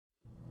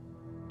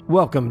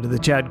Welcome to the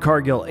Chad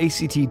Cargill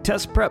ACT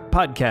Test Prep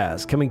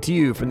Podcast, coming to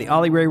you from the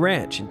Ollie Ray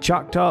Ranch in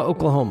Choctaw,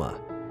 Oklahoma.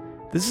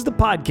 This is the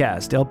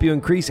podcast to help you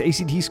increase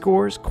ACT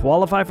scores,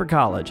 qualify for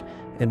college,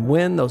 and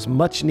win those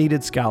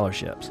much-needed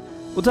scholarships.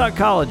 We'll talk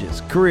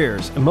colleges,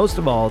 careers, and most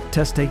of all,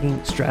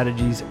 test-taking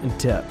strategies and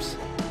tips.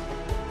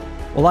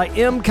 Well, I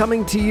am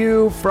coming to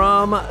you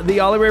from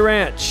the Ollie Ray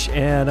Ranch,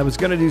 and I was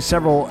going to do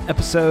several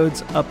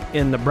episodes up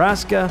in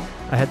Nebraska.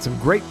 I had some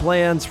great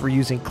plans for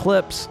using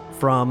clips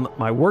from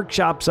my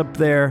workshops up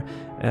there,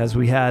 as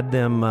we had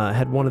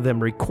one of them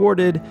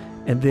recorded,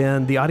 and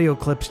then the audio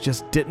clips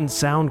just didn't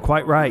sound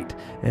quite right.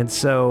 And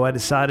so I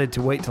decided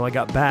to wait till I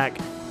got back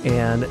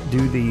and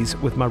do these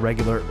with my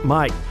regular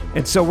mic.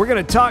 And so we're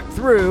going to talk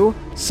through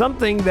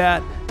something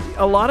that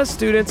a lot of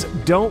students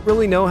don't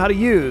really know how to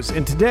use.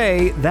 And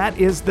today, that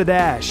is the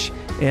dash.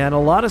 And a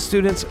lot of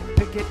students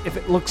pick it if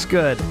it looks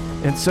good.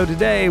 And so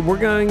today, we're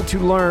going to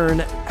learn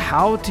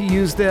how to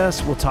use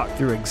this. We'll talk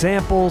through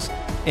examples,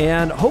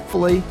 and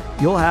hopefully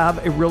you'll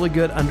have a really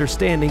good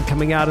understanding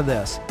coming out of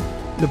this.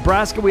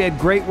 Nebraska, we had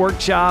great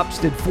workshops,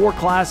 did 4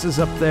 classes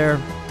up there.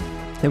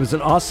 It was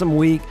an awesome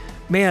week.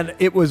 Man,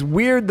 it was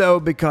weird though,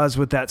 because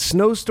with that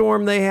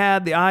snowstorm they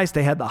had, the ice,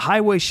 they had the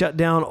highway shut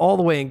down all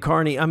the way in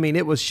Kearney. I mean,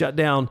 it was shut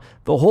down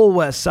the whole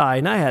west side,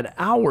 and I had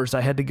hours I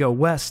had to go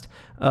west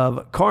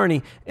of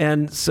Kearney.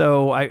 And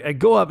so I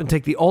go up and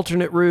take the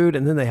alternate route,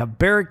 and then they have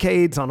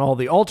barricades on all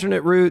the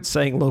alternate routes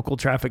saying local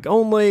traffic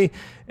only.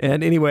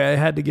 And anyway, I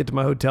had to get to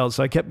my hotel,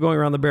 so I kept going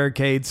around the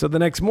barricades. So the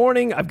next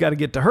morning, I've got to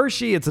get to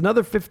Hershey. It's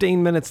another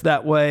 15 minutes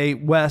that way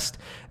west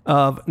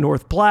of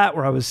North Platte,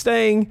 where I was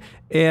staying.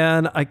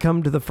 And I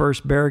come to the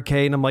first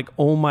barricade, and I'm like,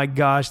 oh my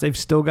gosh, they've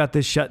still got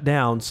this shut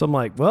down. So I'm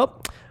like,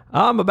 well,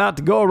 I'm about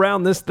to go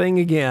around this thing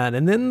again.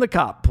 And then the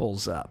cop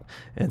pulls up.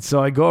 And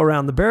so I go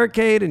around the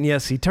barricade, and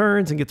yes, he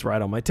turns and gets right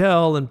on my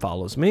tail and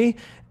follows me.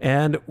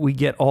 And we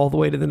get all the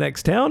way to the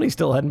next town. He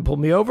still hadn't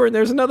pulled me over, and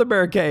there's another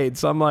barricade.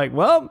 So I'm like,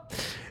 well,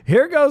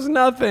 here goes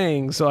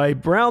nothing. So I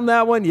round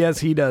that one. Yes,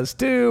 he does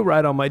too,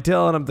 right on my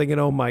tail. And I'm thinking,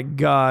 oh my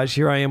gosh,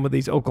 here I am with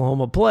these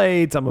Oklahoma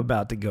plates. I'm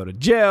about to go to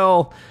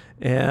jail.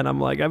 And I'm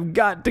like, I've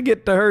got to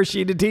get to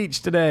Hershey to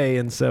teach today.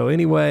 And so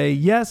anyway,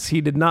 yes, he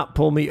did not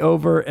pull me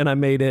over, and I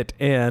made it,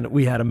 and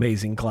we had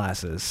amazing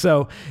classes.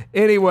 So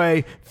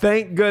anyway,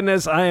 thank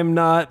goodness I am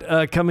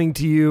not coming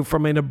to you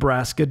from a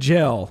Nebraska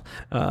jail.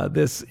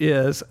 This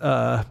is,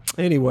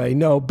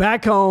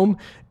 back home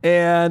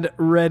and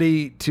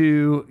ready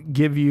to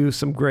give you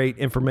some great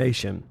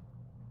information.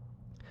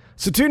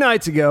 So 2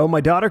 nights ago, my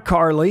daughter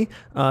Carly,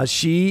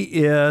 she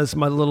is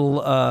my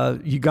little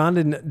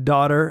Ugandan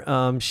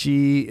daughter.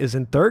 She is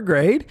in 3rd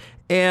grade,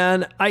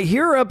 and I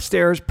hear her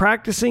upstairs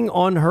practicing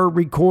on her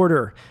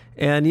recorder.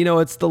 And,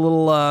 it's the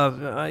little,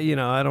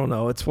 I don't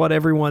know. It's what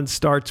everyone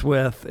starts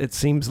with, it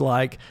seems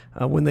like,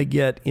 when they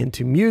get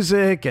into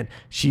music. And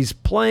she's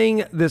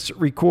playing this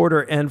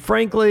recorder, and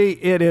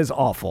frankly, it is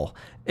awful.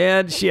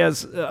 And she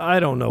has, I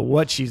don't know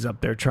what she's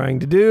up there trying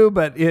to do,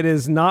 but it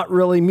is not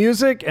really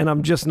music, and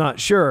I'm just not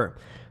sure.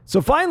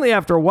 So finally,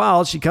 after a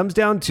while, she comes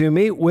down to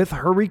me with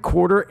her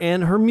recorder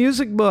and her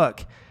music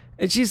book.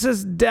 And she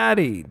says,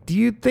 Daddy, do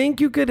you think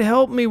you could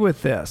help me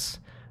with this?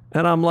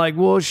 And I'm like,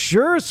 well,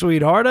 sure,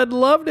 sweetheart. I'd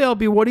love to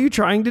help you. What are you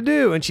trying to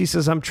do? And she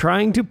says, I'm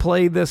trying to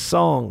play this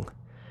song.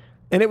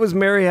 And it was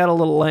Mary Had a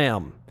Little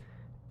Lamb.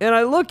 And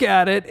I look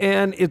at it,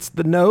 and it's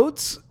the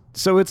notes.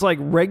 So it's like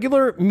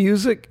regular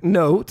music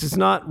notes. It's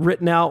not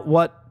written out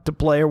what to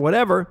play or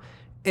whatever.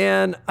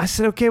 And I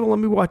said, okay, well, let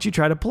me watch you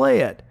try to play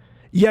it.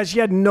 Yeah, she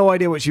had no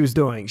idea what she was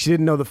doing. She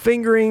didn't know the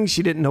fingering.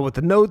 She didn't know what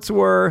the notes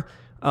were.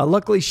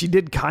 Luckily, she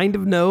did kind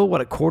of know what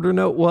a quarter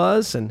note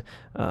was. And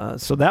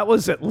so that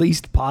was at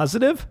least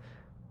positive.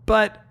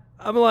 But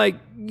I'm like,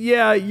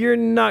 yeah, you're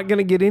not going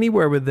to get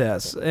anywhere with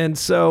this. And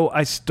so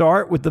I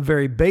start with the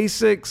very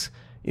basics.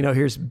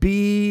 Here's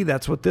B,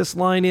 that's what this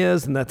line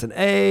is, and that's an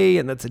A,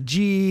 and that's a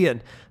G,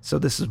 and so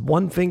this is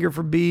 1 finger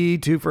for B,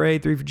 2 for A,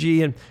 3 for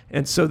G,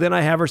 and so then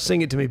I have her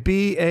sing it to me,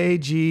 B, A,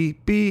 G,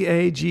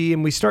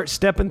 and we start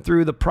stepping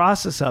through the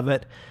process of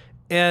it,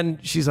 and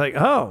she's like,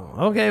 oh,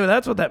 okay, well,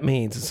 that's what that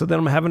means. And so then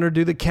I'm having her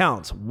do the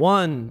counts,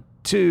 1,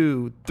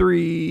 2,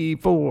 3,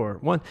 4,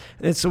 1,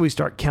 and so we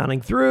start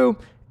counting through,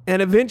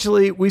 and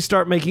eventually we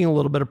start making a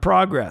little bit of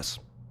progress.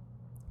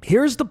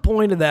 Here's the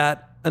point of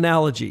that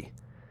analogy.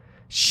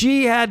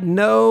 She had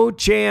no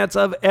chance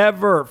of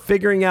ever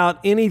figuring out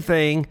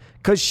anything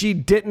because she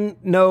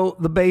didn't know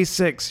the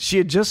basics. She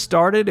had just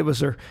started. It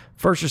was her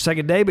first or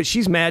second day, but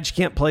she's mad she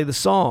can't play the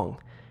song.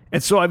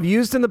 And so I've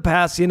used in the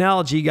past the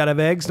analogy, you got to have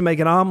eggs to make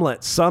an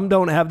omelet. Some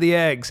don't have the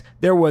eggs.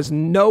 There was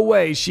no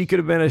way she could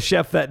have been a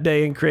chef that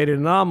day and created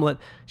an omelet.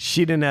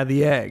 She didn't have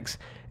the eggs.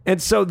 And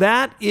so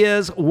that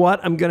is what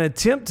I'm going to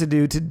attempt to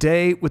do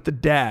today with the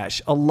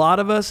dash. A lot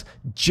of us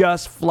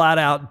just flat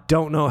out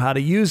don't know how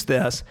to use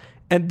this.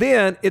 And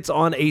then it's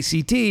on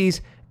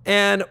ACTs,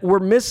 and we're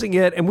missing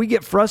it, and we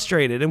get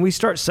frustrated, and we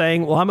start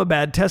saying, well, I'm a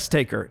bad test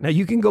taker. Now,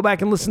 you can go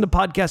back and listen to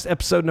podcast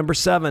episode number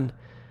 7,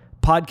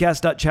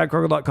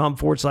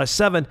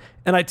 podcast.chadcargill.com/7,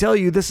 and I tell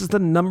you, this is the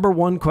number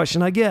one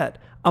question I get.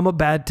 I'm a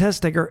bad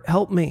test taker.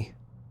 Help me.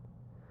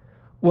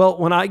 Well,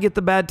 when I get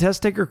the bad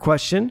test taker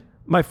question,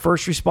 my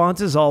first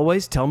response is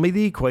always, tell me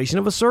the equation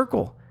of a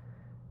circle.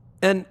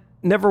 And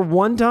never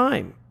one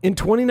time in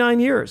 29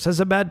 years has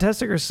a bad test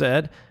taker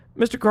said,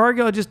 Mr.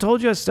 Cargill, I just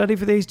told you I study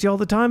for the ACT all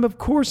the time. Of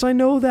course I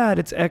know that.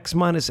 It's x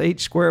minus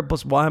h squared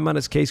plus y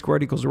minus k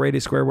squared equals the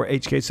radius squared, where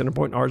hk is center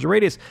point and r is the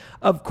radius.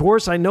 Of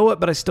course I know it,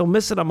 but I still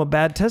miss it. I'm a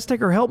bad test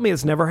taker. Help me.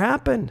 It's never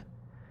happened.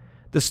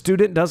 The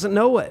student doesn't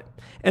know it.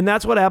 And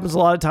that's what happens a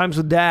lot of times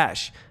with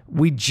Dash.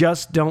 We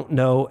just don't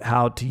know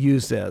how to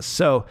use this.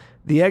 So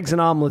the eggs and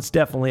omelets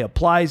definitely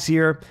applies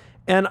here.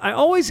 And I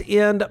always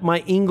end my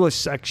English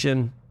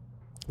section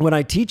when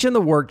I teach in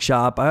the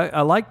workshop.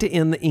 I like to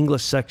end the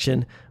English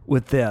section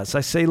with this.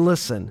 I say,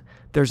 listen,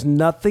 there's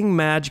nothing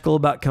magical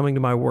about coming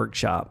to my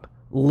workshop.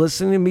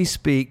 Listening to me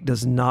speak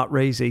does not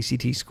raise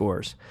ACT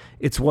scores.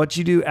 It's what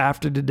you do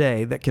after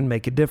today that can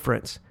make a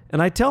difference.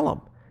 And I tell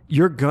them,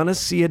 you're going to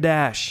see a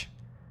dash.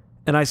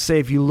 And I say,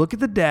 if you look at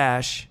the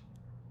dash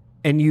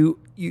and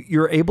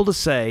you're able to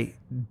say,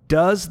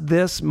 does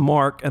this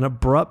mark an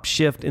abrupt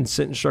shift in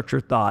sentence structure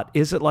thought?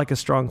 Is it like a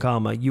strong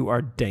comma? You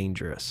are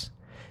dangerous.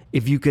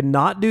 If you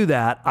cannot do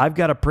that, I've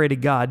got to pray to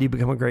God you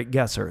become a great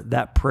guesser.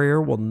 That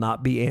prayer will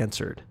not be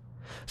answered.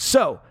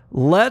 So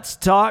let's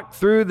talk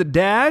through the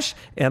dash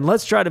and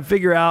let's try to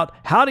figure out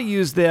how to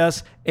use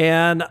this.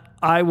 And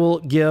I will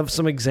give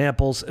some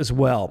examples as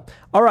well.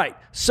 All right.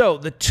 So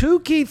the two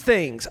key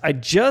things, I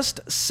just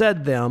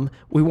said them,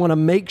 we want to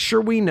make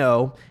sure we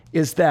know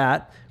is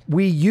that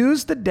we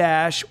use the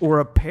dash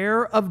or a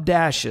pair of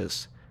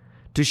dashes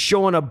to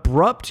show an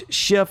abrupt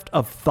shift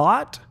of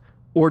thought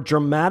or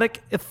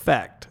dramatic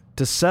effect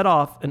to set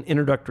off an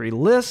introductory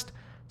list,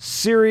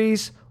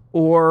 series,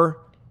 or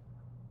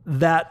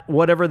that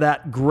whatever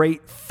that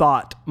great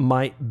thought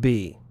might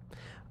be.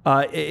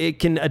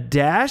 A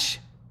dash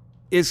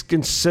is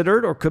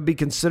considered or could be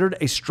considered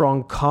a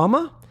strong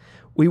comma.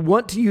 We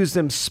want to use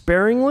them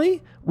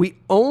sparingly. We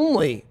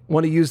only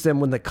want to use them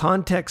when the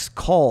context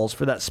calls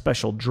for that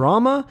special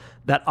drama,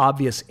 that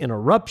obvious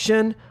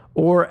interruption,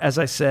 or, as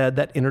I said,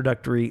 that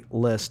introductory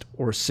list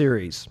or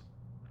series.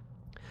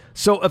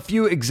 So a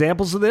few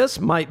examples of this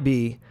might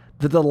be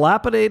the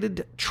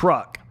dilapidated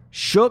truck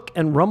shook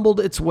and rumbled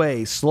its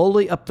way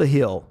slowly up the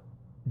hill.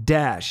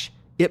 Dash.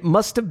 It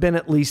must have been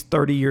at least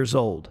 30 years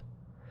old.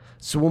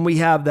 So when we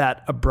have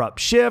that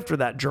abrupt shift or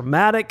that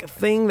dramatic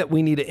thing that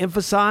we need to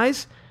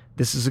emphasize,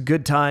 this is a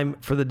good time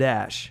for the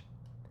dash.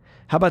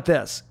 How about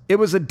this? It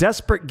was a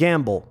desperate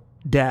gamble.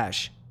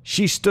 Dash.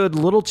 She stood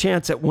little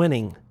chance at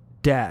winning.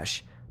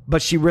 Dash.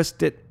 But she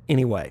risked it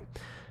anyway.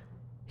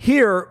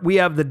 Here we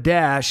have the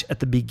dash at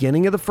the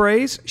beginning of the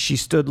phrase. She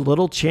stood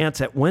little chance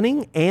at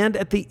winning, and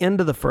at the end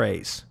of the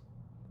phrase.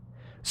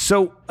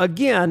 So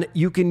again,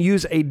 you can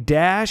use a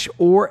dash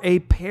or a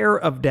pair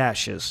of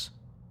dashes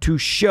to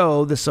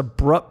show this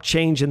abrupt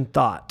change in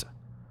thought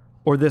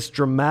or this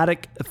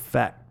dramatic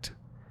effect.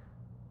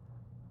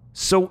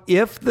 So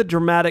if the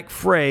dramatic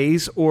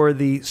phrase or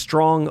the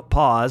strong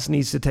pause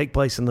needs to take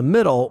place in the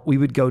middle, we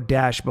would go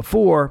dash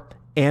before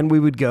and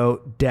we would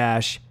go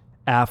dash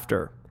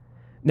after.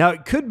 Now,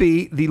 it could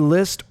be the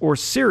list or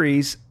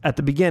series at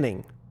the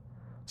beginning.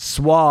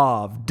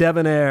 Suave,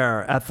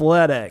 debonair,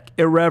 athletic,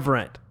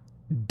 irreverent,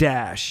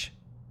 dash.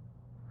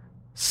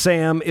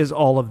 Sam is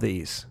all of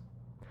these.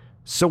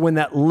 So when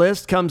that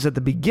list comes at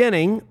the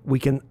beginning, we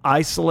can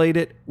isolate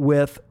it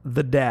with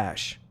the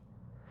dash.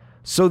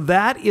 So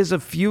that is a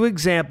few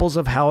examples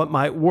of how it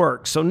might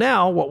work. So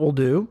now what we'll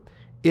do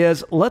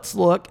is let's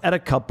look at a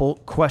couple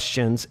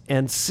questions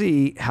and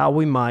see how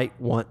we might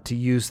want to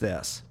use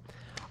this.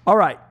 All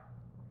right.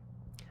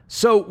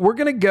 So we're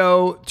going to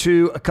go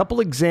to a couple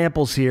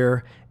examples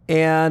here,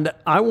 and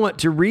I want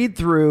to read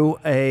through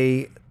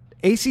a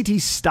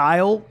ACT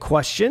style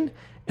question,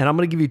 and I'm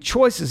going to give you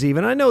choices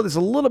even. I know this is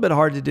a little bit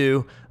hard to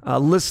do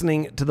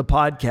listening to the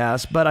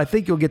podcast, but I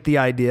think you'll get the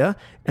idea,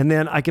 and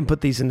then I can put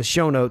these in the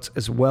show notes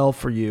as well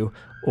for you,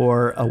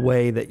 or a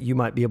way that you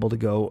might be able to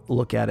go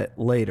look at it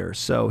later.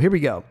 So here we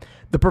go.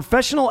 The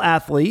professional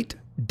athlete,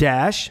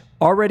 dash,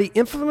 already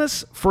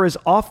infamous for his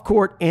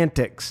off-court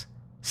antics,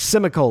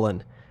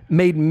 semicolon,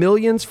 made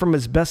millions from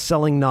his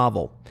best-selling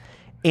novel.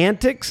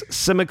 Antics,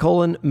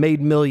 semicolon, made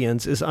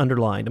millions is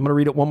underlined. I'm going to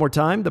read it one more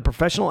time. The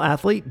professional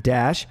athlete,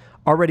 dash,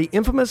 already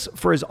infamous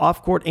for his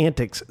off-court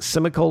antics,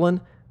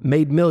 semicolon,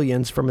 made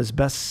millions from his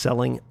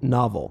best-selling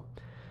novel.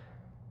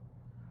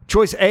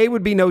 Choice A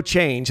would be no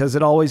change, as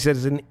it always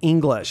is in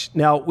English.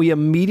 Now, we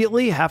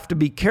immediately have to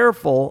be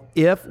careful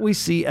if we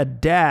see a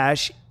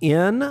dash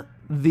in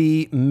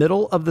the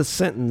middle of the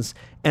sentence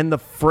and the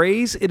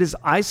phrase it is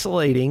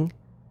isolating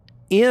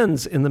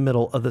ends in the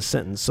middle of the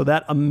sentence. So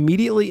that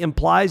immediately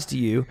implies to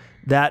you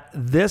that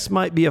this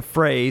might be a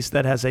phrase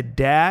that has a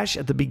dash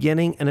at the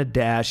beginning and a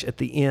dash at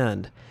the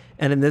end.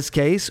 And in this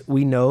case,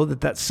 we know that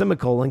that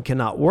semicolon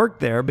cannot work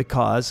there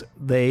because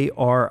they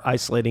are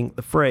isolating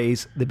the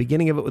phrase, the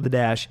beginning of it with a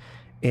dash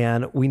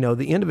and we know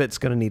the end of it's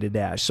going to need a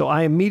dash. So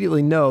I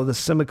immediately know the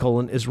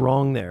semicolon is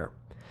wrong there.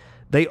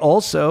 They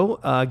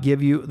also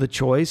give you the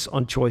choice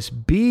on choice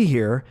B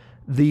here,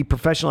 the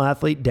professional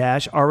athlete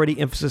dash, already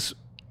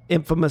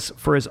infamous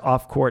for his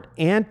off-court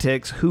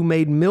antics, who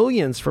made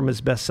millions from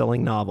his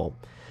best-selling novel.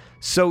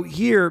 So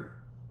here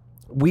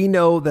we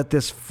know that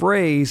this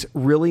phrase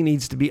really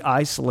needs to be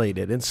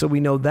isolated, and so we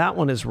know that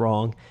one is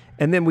wrong.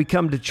 And then we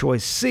come to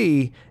choice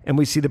C, and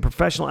we see the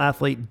professional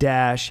athlete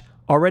dash,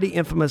 already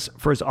infamous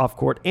for his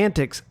off-court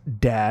antics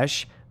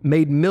dash,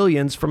 made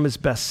millions from his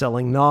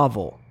best-selling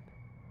novel.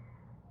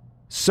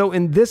 So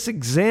in this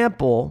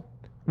example,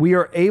 we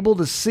are able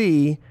to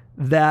see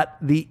that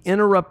the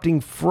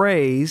interrupting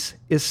phrase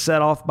is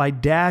set off by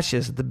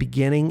dashes at the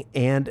beginning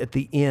and at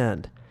the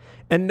end.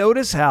 And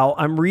notice how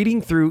I'm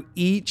reading through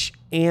each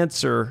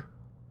answer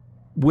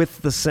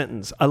with the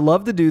sentence. I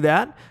love to do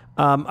that.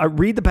 I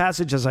read the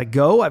passage as I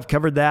go. I've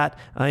covered that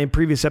in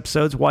previous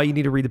episodes, why you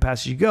need to read the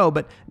passage as you go.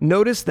 But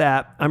notice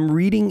that I'm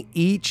reading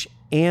each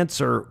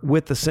answer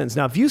with the sentence.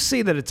 Now, if you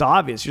see that it's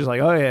obvious, you're just like,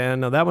 oh yeah,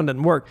 no, that one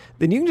doesn't work,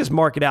 then you can just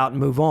mark it out and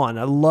move on.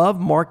 I love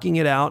marking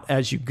it out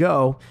as you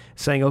go,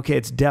 saying, okay,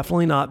 it's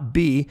definitely not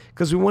B,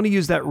 because we want to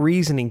use that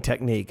reasoning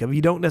technique. If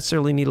you don't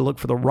necessarily need to look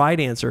for the right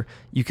answer,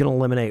 you can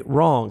eliminate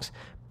wrongs.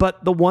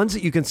 But the ones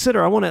that you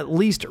consider, I want to at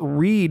least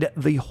read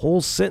the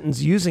whole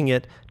sentence using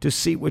it to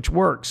see which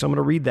works. So I'm going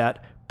to read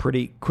that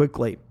pretty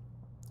quickly.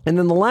 And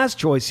then the last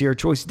choice here,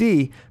 choice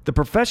D, the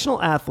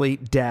professional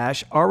athlete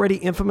dash, already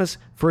infamous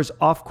for his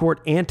off-court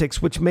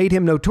antics, which made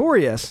him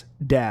notorious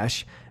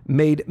dash,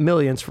 made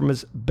millions from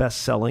his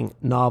best-selling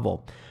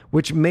novel.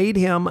 Which made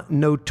him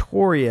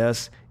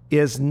notorious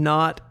is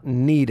not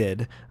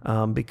needed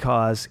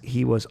because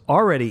he was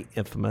already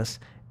infamous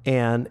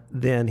and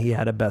then he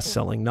had a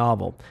best-selling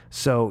novel.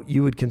 So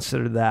you would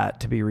consider that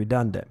to be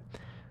redundant.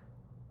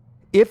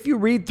 If you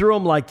read through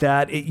them like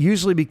that, it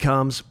usually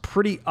becomes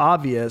pretty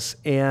obvious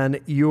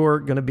and you're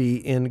going to be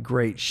in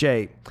great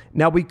shape.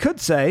 Now, we could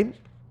say,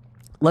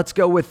 let's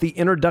go with the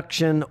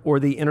introduction or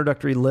the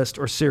introductory list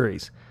or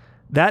series.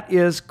 That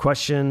is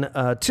question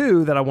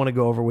 2 that I want to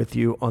go over with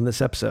you on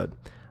this episode.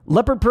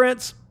 Leopard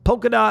prints,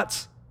 polka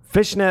dots,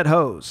 fishnet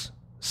hose.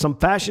 Some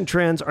fashion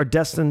trends are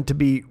destined to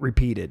be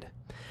repeated.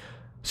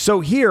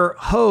 So here,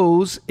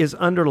 hose is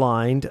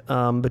underlined,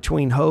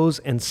 between hose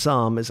and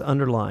some is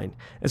underlined.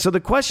 And so the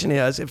question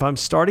is, if I'm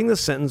starting the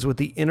sentence with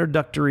the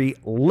introductory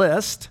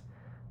list,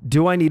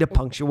 do I need a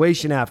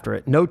punctuation after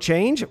it? No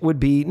change would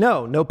be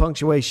no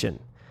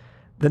punctuation.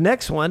 The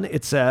next one,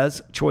 it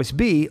says, choice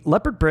B,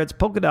 leopard prints,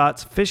 polka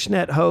dots,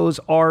 fishnet hose,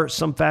 or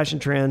some fashion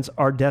trends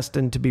are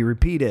destined to be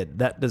repeated.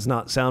 That does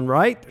not sound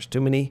right. There's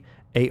too many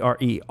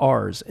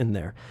ARERs in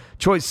there.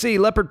 Choice C,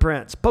 leopard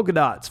prints, polka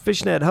dots,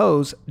 fishnet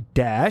hose,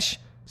 dash,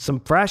 some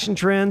fashion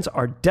trends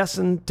are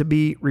destined to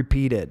be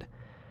repeated.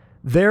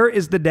 There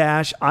is the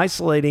dash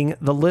isolating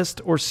the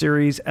list or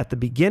series at the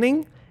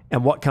beginning,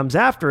 and what comes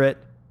after it,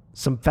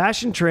 some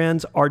fashion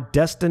trends are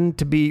destined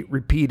to be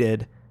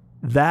repeated.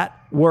 That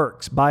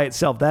works by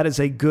itself. That is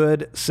a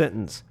good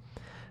sentence.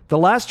 The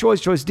last choice,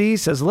 choice D,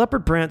 says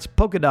leopard prints,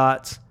 polka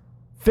dots,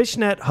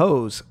 fishnet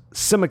hose,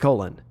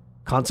 semicolon.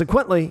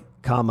 Consequently,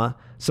 comma,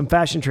 some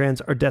fashion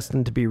trends are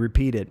destined to be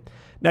repeated.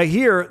 Now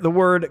here, the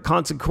word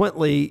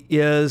consequently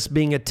is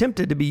being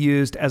attempted to be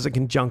used as a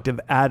conjunctive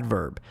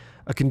adverb.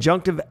 A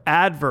conjunctive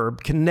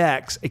adverb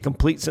connects a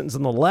complete sentence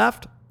on the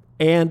left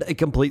and a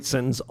complete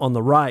sentence on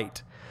the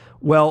right.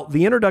 Well,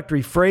 the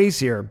introductory phrase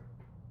here,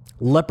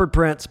 leopard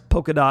prints,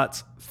 polka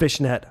dots,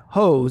 fishnet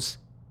hose,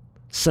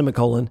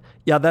 semicolon,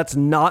 yeah, that's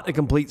not a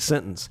complete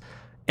sentence.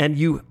 And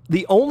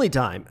the only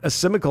time a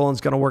semicolon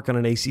is going to work on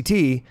an ACT,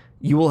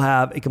 you will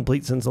have a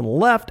complete sentence on the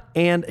left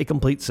and a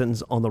complete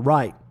sentence on the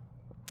right.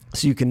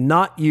 So you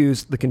cannot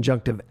use the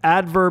conjunctive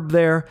adverb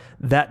there.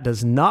 That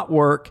does not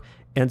work.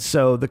 And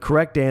so the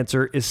correct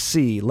answer is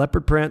C,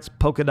 leopard prints,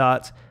 polka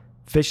dots,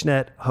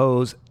 fishnet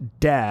hose,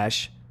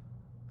 dash,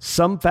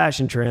 some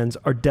fashion trends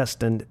are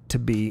destined to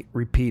be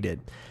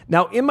repeated.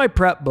 Now, in my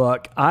prep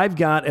book, I've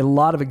got a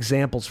lot of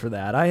examples for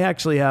that. I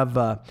actually have,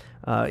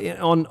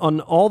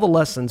 on all the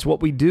lessons,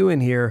 what we do in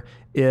here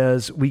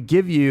is we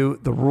give you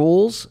the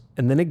rules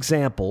and then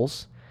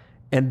examples,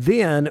 and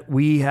then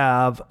we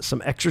have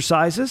some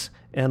exercises.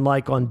 And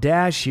like on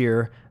Dash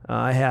here,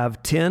 I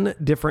have 10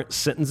 different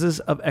sentences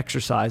of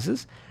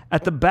exercises.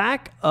 At the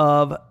back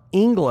of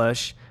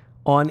English,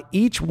 on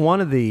each one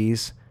of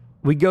these,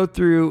 we go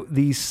through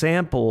these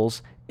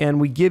samples and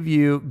we give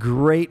you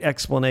great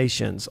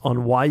explanations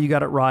on why you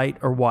got it right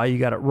or why you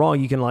got it wrong.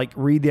 You can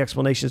read the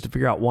explanations to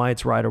figure out why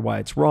it's right or why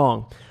it's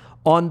wrong.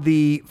 On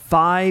the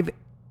 5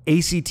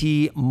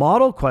 ACT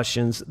model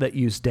questions that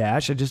use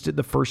Dash, I just did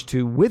the first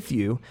 2 with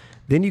you.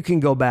 Then you can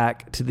go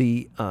back to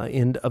the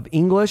end of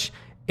English,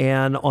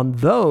 and on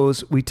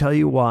those, we tell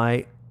you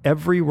why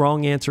every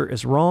wrong answer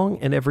is wrong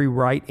and every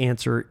right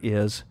answer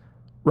is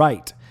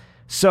right.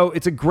 So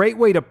it's a great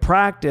way to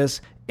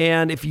practice,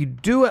 and if you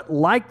do it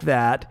like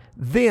that,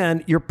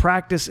 then your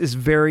practice is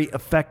very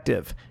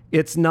effective.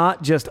 It's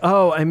not just,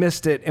 oh, I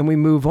missed it, and we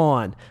move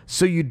on.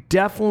 So you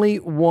definitely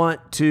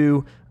want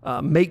to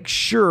make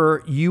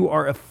sure you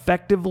are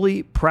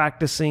effectively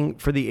practicing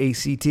for the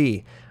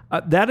ACT.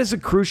 That is a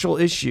crucial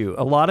issue.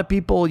 A lot of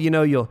people,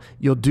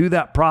 you'll do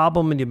that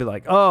problem and you'll be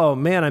like, oh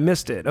man, I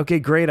missed it. Okay,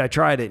 great, I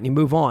tried it, and you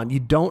move on. You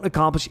don't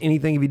accomplish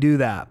anything if you do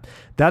that.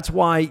 That's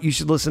why you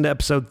should listen to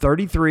episode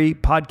 33,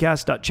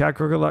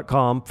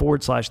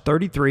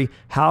 podcast.chadcargill.com/33,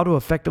 how to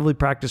effectively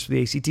practice for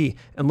the ACT.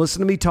 And listen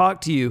to me talk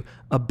to you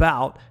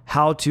about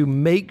how to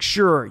make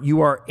sure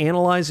you are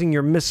analyzing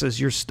your misses,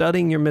 you're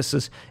studying your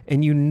misses,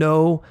 and you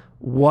know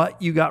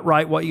what you got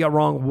right, what you got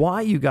wrong,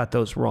 why you got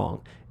those wrong.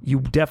 You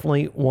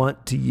definitely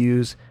want to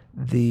use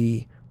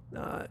the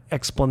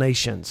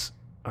explanations,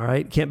 all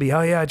right? It can't be,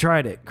 oh yeah, I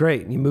tried it.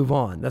 Great, and you move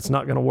on. That's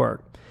not going to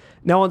work.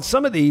 Now, on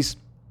some of these,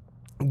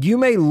 you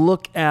may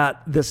look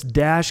at this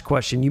dash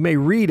question. You may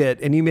read it,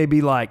 and you may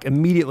be like,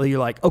 immediately, you're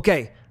like,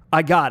 okay,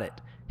 I got it.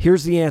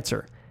 Here's the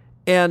answer.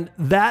 And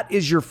that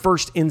is your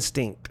first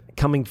instinct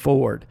coming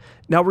forward.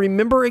 Now,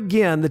 remember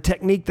again, the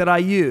technique that I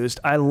used.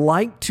 I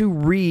like to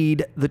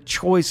read the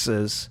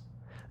choices.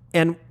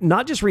 And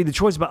not just read the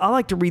choice, but I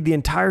like to read the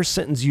entire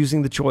sentence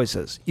using the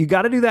choices. You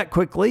got to do that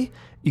quickly.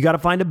 You got to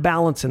find a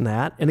balance in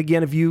that. And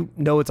again, if you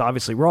know it's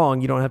obviously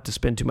wrong, you don't have to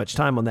spend too much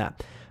time on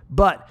that.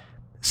 But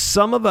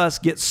some of us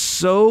get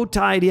so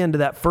tied into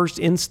that first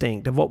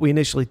instinct of what we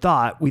initially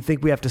thought, we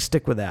think we have to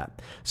stick with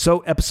that. So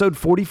episode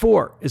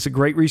 44 is a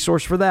great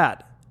resource for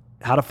that.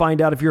 How to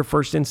find out if you're a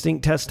first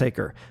instinct test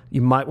taker.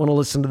 You might want to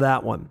listen to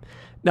that one.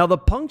 Now, the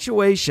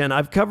punctuation,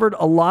 I've covered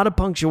a lot of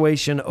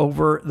punctuation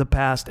over the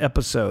past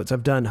episodes.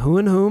 I've done who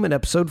and whom in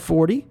episode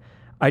 40.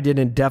 I did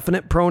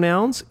indefinite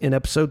pronouns in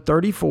episode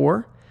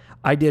 34.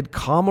 I did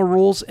comma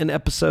rules in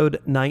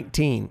episode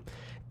 19.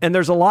 And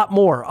there's a lot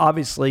more,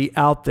 obviously,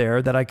 out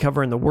there that I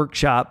cover in the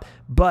workshop,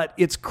 but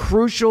it's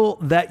crucial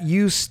that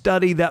you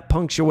study that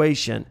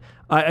punctuation.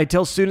 I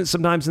tell students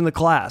sometimes in the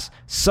class,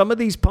 some of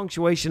these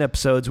punctuation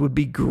episodes would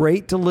be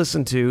great to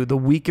listen to the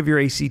week of your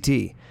ACT.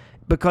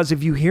 Because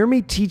if you hear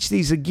me teach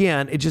these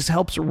again, it just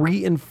helps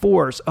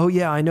reinforce, oh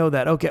yeah, I know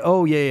that. Okay,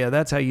 oh yeah,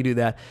 that's how you do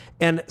that.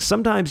 And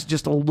sometimes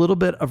just a little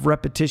bit of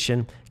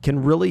repetition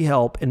can really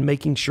help in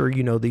making sure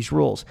you know these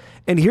rules.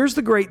 And here's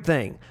the great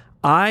thing.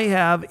 I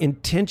have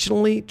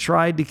intentionally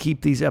tried to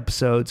keep these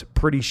episodes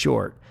pretty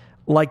short.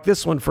 Like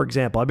this one, for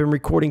example, I've been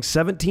recording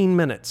 17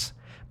 minutes.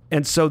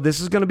 And so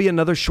this is going to be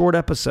another short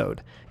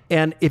episode.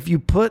 And if you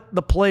put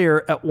the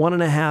player at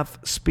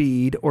 1.5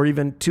 speed or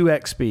even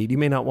 2x speed, you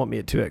may not want me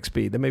at 2x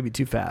speed, that may be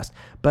too fast,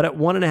 but at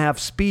 1.5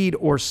 speed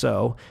or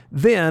so,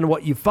 then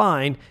what you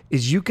find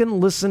is you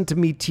can listen to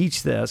me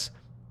teach this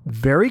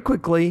very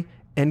quickly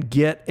and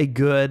get a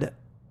good,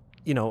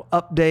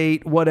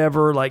 update,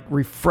 whatever, like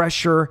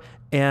refresher,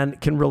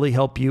 and can really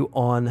help you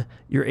on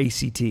your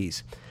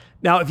ACTs.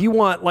 Now, if you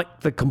want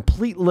like the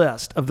complete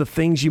list of the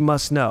things you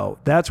must know,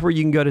 that's where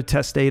you can go to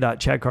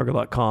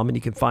testday.chadcargill.com and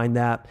you can find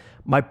that.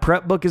 My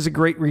prep book is a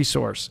great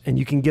resource, and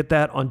you can get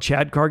that on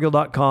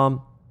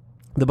chadcargill.com.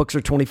 The books are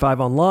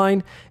 $25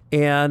 online,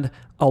 and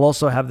I'll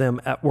also have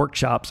them at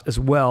workshops as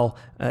well.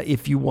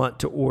 If you want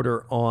to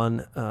order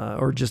on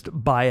or just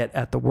buy it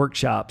at the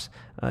workshops,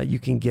 you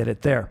can get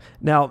it there.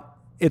 Now,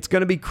 it's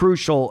going to be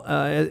crucial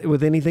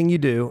with anything you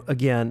do,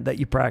 again, that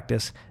you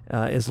practice.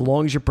 As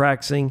long as you're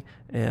practicing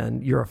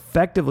and you're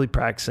effectively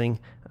practicing,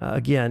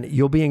 again,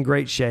 you'll be in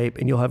great shape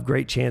and you'll have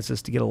great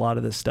chances to get a lot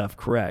of this stuff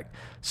correct.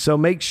 So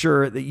make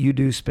sure that you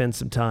do spend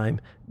some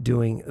time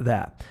doing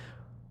that.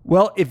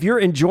 Well, if you're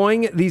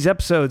enjoying these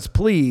episodes,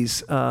 please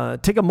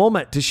take a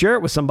moment to share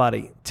it with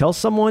somebody. Tell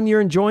someone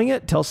you're enjoying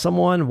it. Tell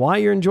someone why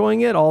you're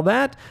enjoying it, all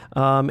that,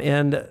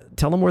 and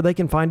tell them where they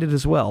can find it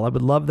as well. I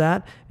would love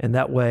that, and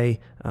that way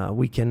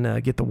we can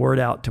get the word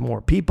out to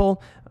more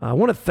people. I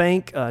want to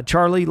thank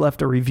Charlie,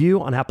 left a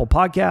review on Apple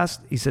Podcasts.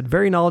 He said,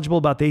 very knowledgeable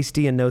about the ACT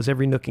and knows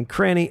every nook and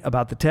cranny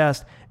about the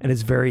test and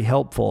is very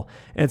helpful.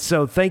 And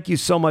so thank you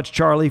so much,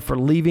 Charlie, for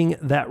leaving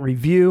that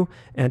review,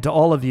 and to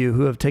all of you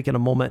who have taken a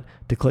moment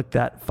to click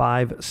that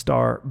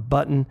 5-star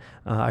button.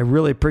 I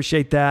really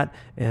appreciate that.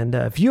 And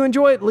if you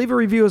enjoy it, leave a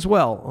review as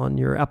well on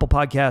your Apple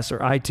Podcasts or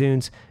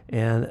iTunes,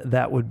 and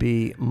that would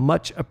be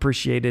much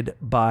appreciated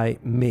by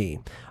me.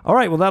 All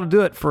right, well, that'll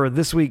do it for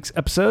this week's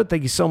episode.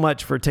 Thank you so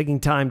much for taking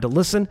time to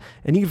listen.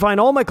 And you can find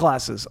all my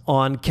classes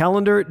on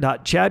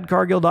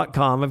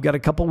calendar.chadcargill.com. I've got a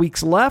couple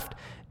weeks left,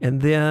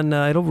 and then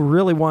it'll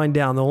really wind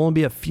down. There'll only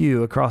be a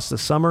few across the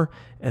summer,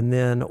 and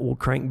then we'll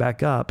crank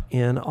back up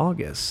in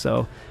August.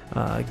 So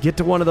get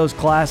to one of those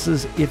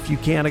classes if you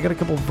can. I got a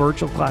couple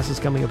virtual classes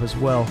coming up as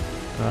well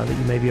that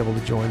you may be able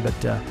to join.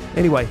 But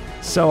anyway,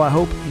 so I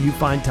hope you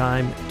find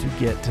time to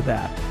get to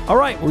that. All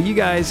right, well, you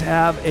guys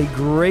have a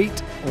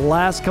great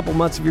last couple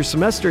months of your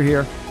semester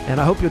here, and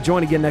I hope you'll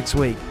join again next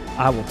week.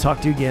 I will talk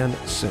to you again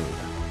soon.